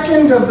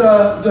second of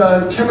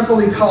the chemical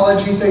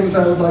ecology things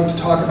I would like to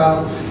talk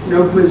about,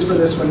 no quiz for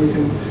this one, you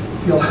can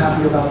feel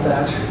happy about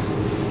that.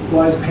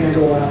 Wise Panda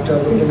will have to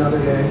wait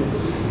another day.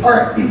 All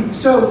right,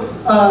 so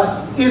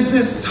is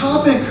this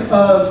topic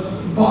of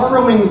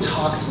borrowing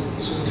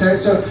toxins, okay?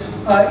 So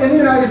in the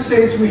United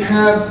States, we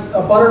have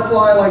a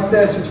butterfly like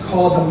this. It's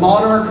called the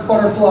monarch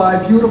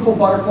butterfly, beautiful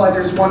butterfly.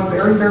 There's one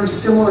very, very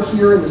similar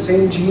here in the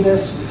same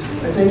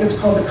genus. I think it's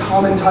called the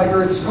common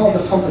tiger. It's called the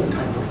something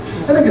tiger.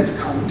 I think it's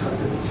a common tiger.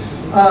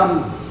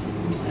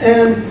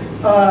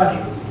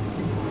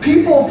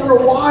 People for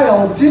a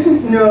while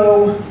didn't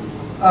know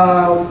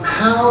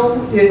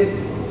how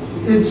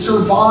it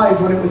survived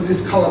when it was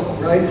this colorful,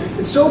 right?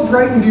 It's so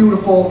bright and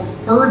beautiful,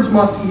 birds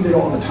must eat it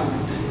all the time.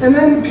 And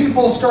then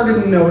people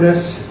started to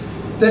notice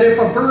that if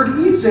a bird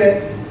eats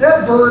it,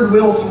 that bird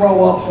will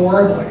throw up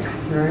horribly,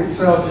 right?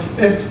 So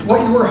if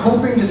what you were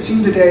hoping to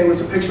see today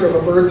was a picture of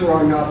a bird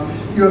throwing up,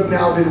 you have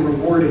now been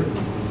rewarded.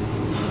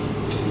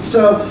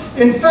 So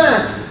in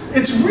fact,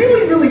 it's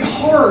really, really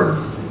hard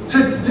to,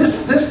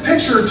 this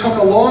picture took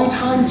a long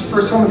time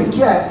for someone to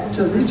get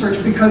to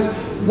research because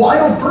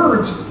wild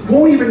birds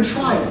won't even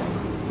try it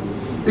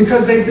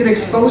because they've been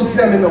exposed to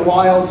them in the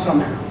wild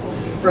somehow,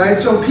 right?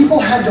 So people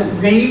had to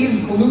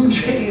raise blue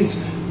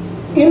jays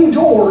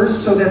indoors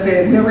so that they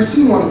had never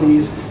seen one of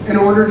these in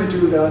order to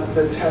do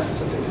the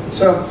tests that they did.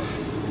 So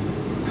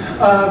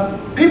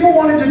people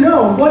wanted to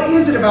know, what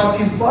is it about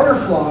these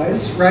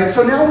butterflies, right?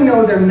 So now we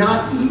know they're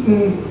not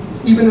eaten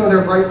even though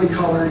they're brightly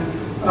colored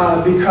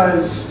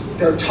because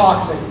they're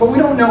toxic, but we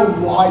don't know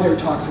why they're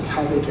toxic,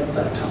 how they get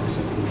that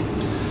toxic.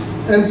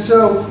 And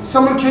so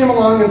someone came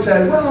along and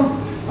said, well,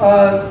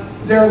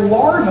 their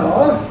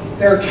larvae,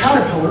 their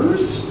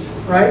caterpillars,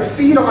 right,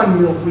 feed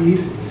on milkweed,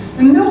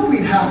 and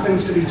milkweed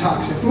happens to be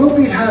toxic.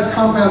 Milkweed has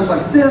compounds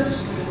like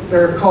this.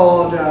 They're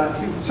called,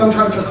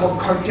 sometimes they're called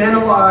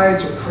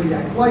cardenolides or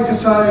cardiac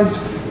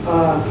glycosides.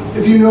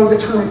 If you know the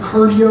term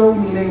cardio,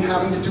 meaning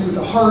having to do with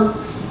the heart,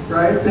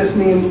 right, this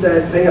means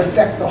that they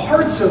affect the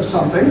hearts of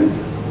something.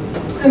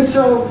 And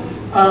so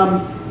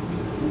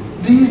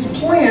these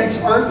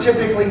plants aren't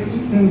typically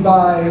eaten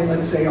by,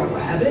 let's say, a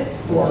rabbit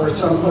or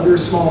some other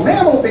small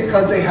mammal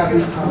because they have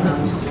these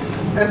compounds.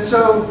 And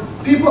so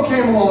people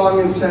came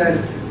along and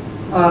said,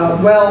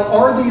 well,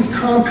 are these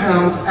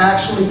compounds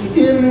actually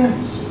in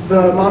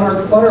the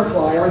monarch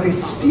butterfly? Are they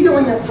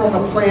stealing it from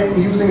the plant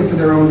and using it for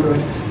their own good?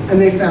 And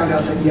they found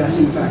out that yes,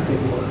 in fact, they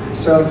were.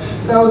 So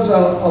that was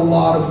a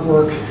lot of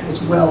work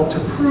as well to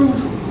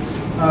prove,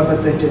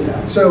 but they did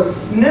that. So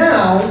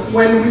now,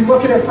 when we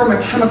look at it from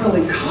a chemical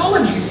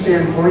ecology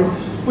standpoint,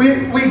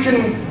 we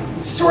can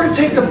sort of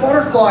take the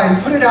butterfly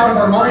and put it out of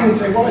our mind and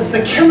say, well, it's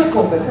the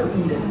chemical that they're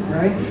eating,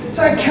 right? It's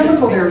that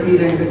chemical they're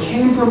eating that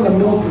came from the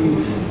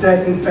milkweed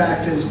that, in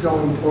fact, is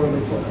going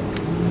poorly for them.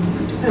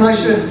 And I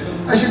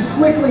should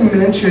quickly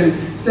mention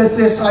that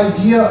this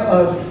idea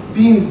of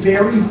being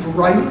very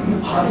bright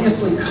and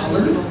obviously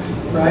colored,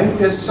 right,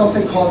 is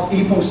something called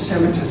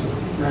aposematism,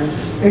 right?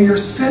 And you're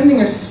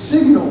sending a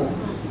signal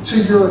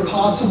to your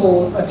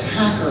possible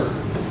attacker,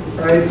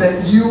 right,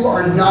 that you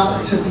are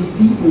not to be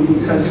eaten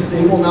because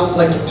they will not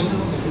like it,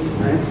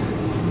 right?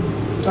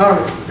 All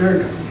right, very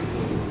good.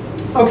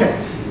 Okay,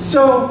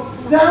 so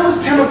that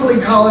was chemical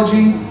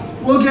ecology.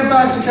 We'll get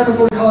back to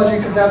chemical ecology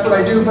because that's what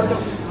I do, but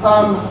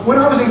when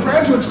I was in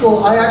graduate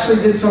school, I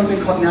actually did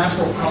something called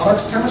natural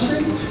products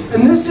chemistry.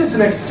 And this is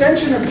an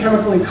extension of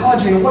chemical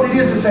ecology, and what it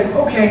is saying,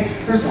 okay,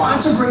 there's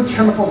lots of great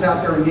chemicals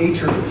out there in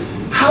nature.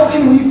 How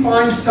can we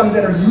find some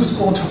that are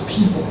useful to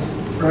people,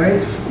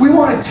 right? We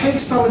want to take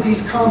some of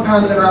these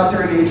compounds that are out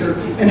there in nature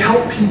and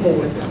help people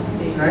with them,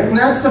 right? And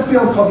that's the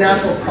field called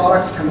natural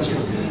products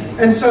chemistry.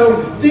 And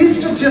so these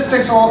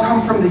statistics all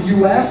come from the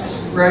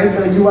US, right?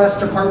 The US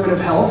Department of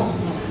Health.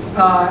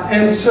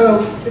 And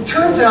so it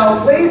turns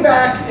out way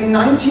back in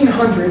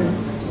 1900,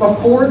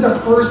 before the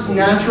first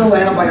natural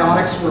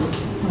antibiotics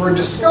were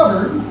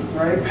discovered,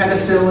 right?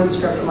 Penicillin,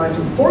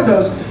 streptomycin, before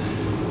those,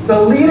 the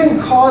leading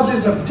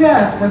causes of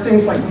death were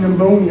things like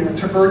pneumonia,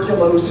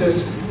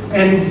 tuberculosis,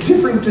 and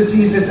different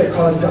diseases that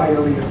cause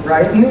diarrhea,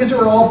 right? And these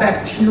are all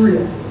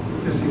bacterial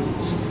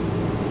diseases.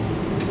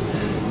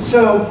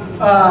 So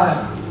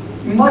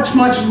much,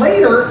 much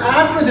later,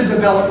 after the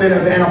development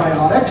of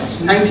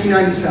antibiotics,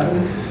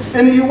 1997,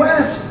 in the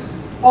US,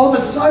 all of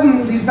a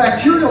sudden, these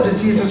bacterial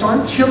diseases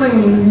aren't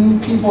killing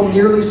people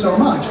nearly so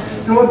much.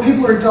 And what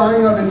people are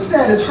dying of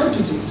instead is heart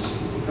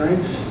disease, right?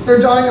 They're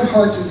dying of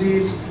heart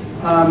disease,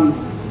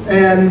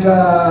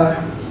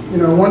 you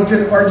know, one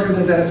could argue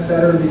that that's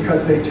better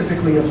because they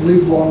typically have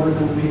lived longer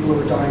than the people who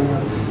are dying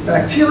of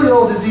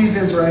bacterial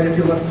diseases, right? If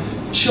you look,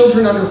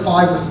 children under 5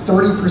 were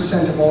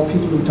 30% of all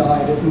people who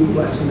died in the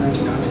US in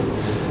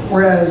 1900,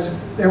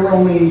 whereas there were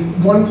only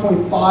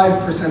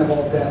 1.5% of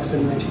all deaths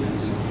in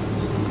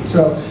 1997.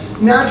 So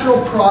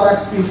natural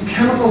products, these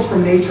chemicals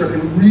from nature, have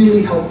been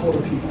really helpful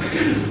to people.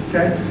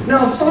 Okay?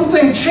 Now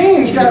something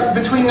changed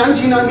between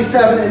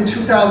 1997 and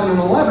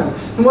 2011.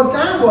 And what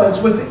that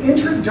was the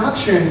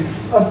introduction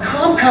of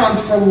compounds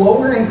for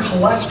lowering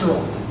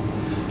cholesterol.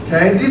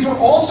 Okay? These were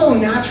also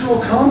natural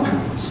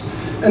compounds.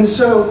 And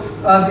so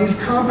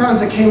these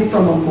compounds that came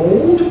from a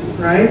mold,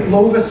 right?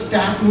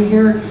 Lovastatin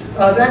here,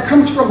 that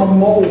comes from a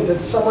mold that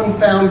someone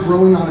found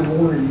growing on an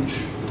orange,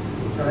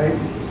 right?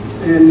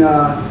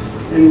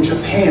 in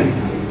Japan.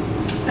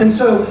 And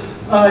so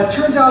it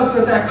turns out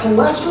that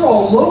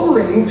cholesterol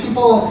lowering,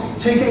 people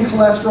taking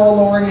cholesterol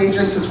lowering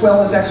agents as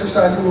well as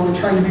exercising more and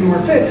trying to be more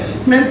fit,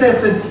 meant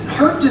that the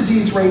heart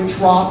disease rate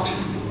dropped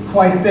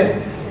quite a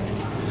bit.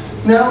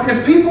 Now,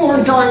 if people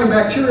aren't dying of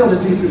bacterial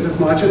diseases as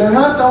much, and they're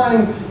not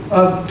dying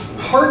of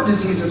heart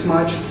disease as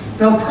much,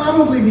 they'll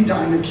probably be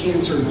dying of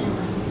cancer more,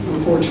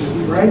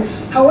 unfortunately, right?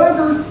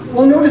 However,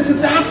 we'll notice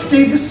that that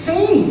stayed the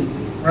same,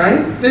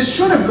 right? This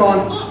should have gone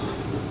up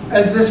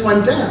as this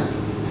went down.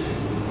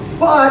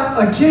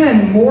 But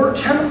again, more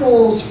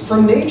chemicals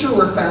from nature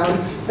were found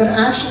that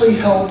actually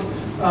help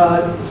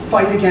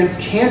fight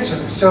against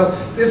cancer. So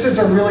this is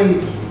a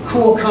really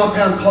cool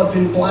compound called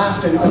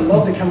vinblastin. I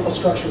love the chemical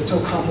structure, it's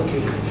so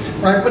complicated,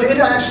 right? But it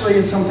actually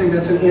is something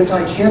that's an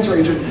anti-cancer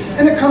agent,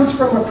 and it comes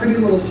from a pretty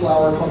little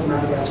flower called the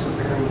Madagascar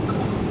periwinkle.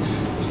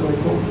 It's really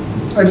cool.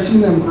 I've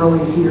seen them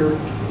growing here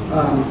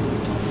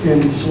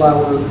in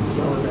flower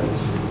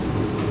beds.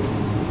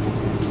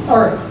 All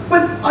right,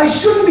 but I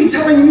shouldn't be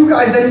telling you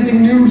guys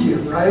anything new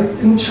here, right?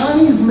 In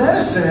Chinese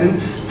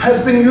medicine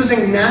has been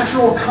using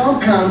natural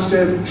compounds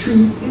to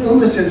treat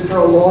illnesses for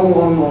a long,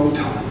 long, long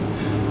time,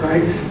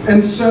 right?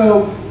 And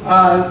so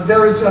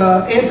there is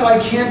an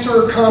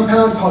anti-cancer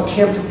compound called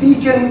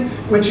camptothecin,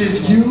 which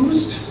is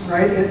used,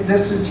 right?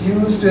 This is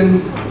used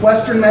in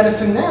Western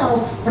medicine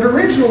now, but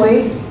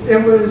originally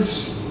it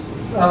was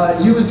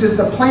used as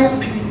the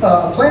plant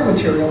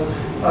material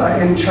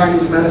in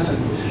Chinese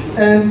medicine.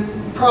 And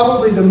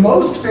probably the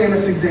most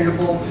famous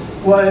example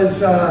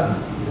was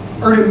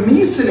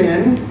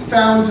artemisinin,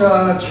 found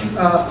to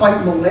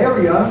fight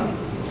malaria,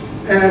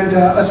 and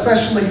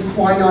especially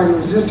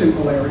quinine-resistant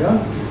malaria,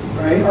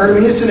 right?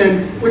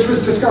 Artemisinin, which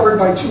was discovered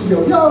by Tu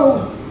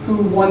Youyou,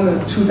 who won the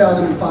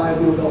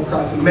 2005 Nobel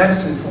Prize in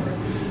Medicine for it.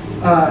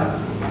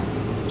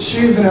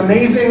 She's an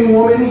amazing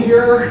woman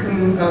here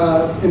in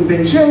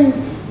Beijing.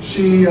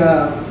 She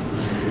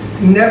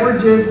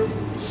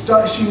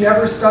she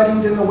never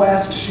studied in the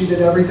West. She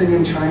did everything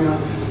in China,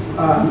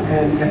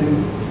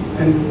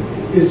 and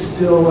is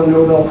still a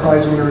Nobel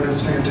Prize winner, and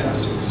is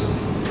fantastic. So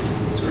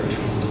it's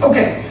great.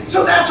 Okay,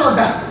 so that's our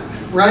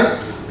background, right?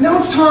 Now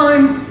it's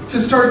time to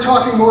start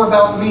talking more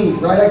about me,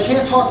 right? I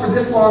can't talk for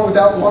this long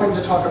without wanting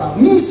to talk about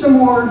me some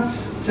more.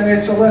 Okay,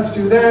 so let's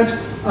do that.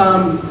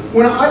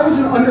 When I was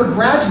an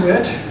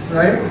undergraduate,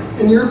 right,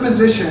 in your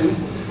position,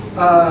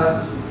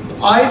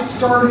 I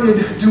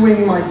started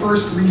doing my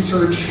first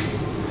research,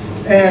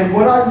 and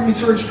what I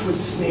researched was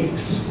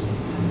snakes.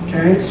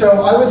 Okay,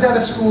 so I was at a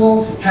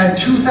school, had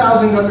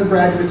 2,000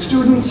 undergraduate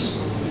students,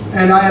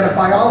 and I had a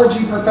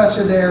biology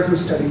professor there who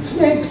studied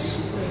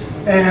snakes,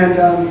 and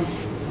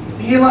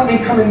he let me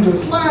come into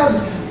his lab,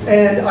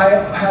 and I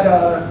had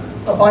a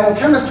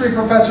biochemistry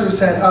professor who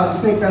said,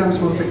 snake venom's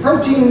mostly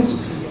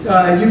proteins,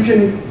 you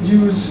can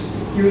use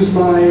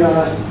my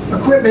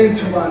equipment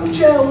to run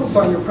gels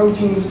on your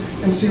proteins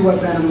and see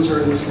what venoms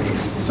are in the snakes.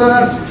 So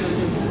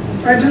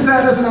I did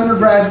that as an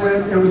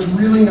undergraduate. It was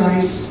really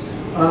nice.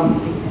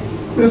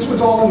 This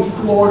was all in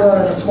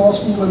Florida, at a small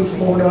school in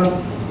Florida,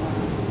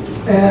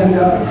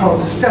 and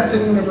called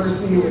Stetson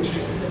University, which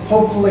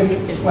hopefully,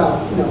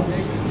 well, no,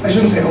 I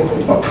shouldn't say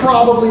hopefully, but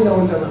probably no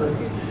one's ever heard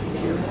of it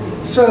here.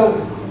 So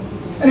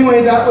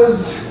anyway, that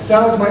was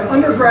my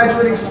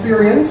undergraduate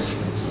experience.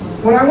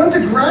 When I went to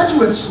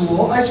graduate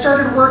school, I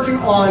started working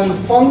on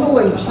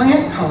fungal and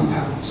plant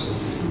compounds,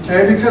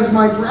 okay? Because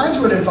my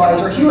graduate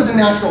advisor, he was a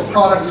natural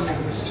products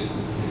chemist,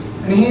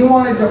 and he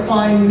wanted to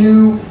find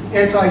new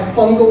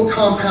antifungal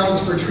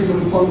compounds for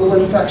treating fungal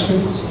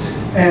infections,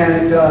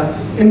 and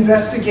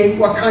investigate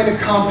what kind of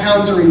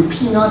compounds are in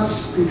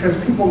peanuts,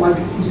 because people might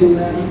be eating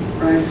them,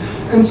 right?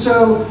 And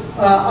so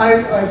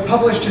I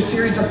published a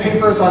series of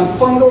papers on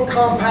fungal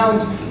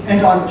compounds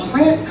and on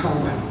plant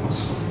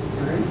compounds.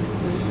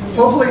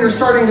 Hopefully you're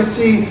starting to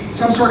see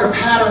some sort of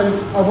pattern.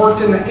 I've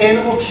worked in the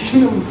animal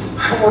kingdom,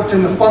 I've worked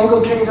in the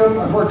fungal kingdom,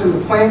 I've worked in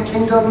the plant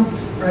kingdom,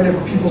 right?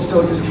 If people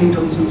still use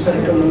kingdoms instead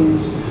of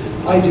domains,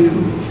 I do.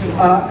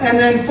 And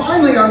then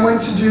finally I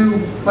went to do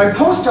my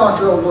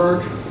postdoctoral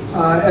work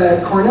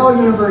at Cornell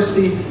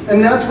University,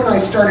 and that's when I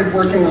started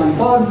working on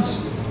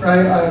bugs,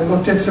 right? I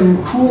looked at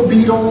some cool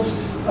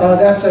beetles.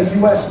 That's a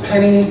US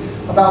penny,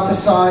 about the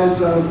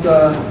size of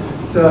the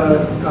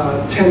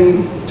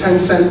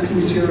 10-cent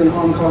piece here in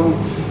Hong Kong.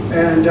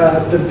 And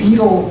the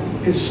beetle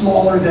is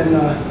smaller than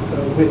the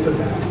width of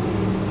that.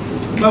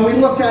 But we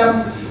looked at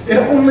them. It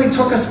only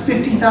took us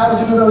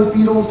 50,000 of those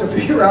beetles to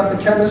figure out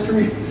the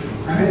chemistry,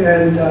 right?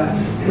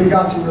 And we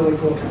got some really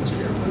cool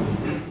chemistry out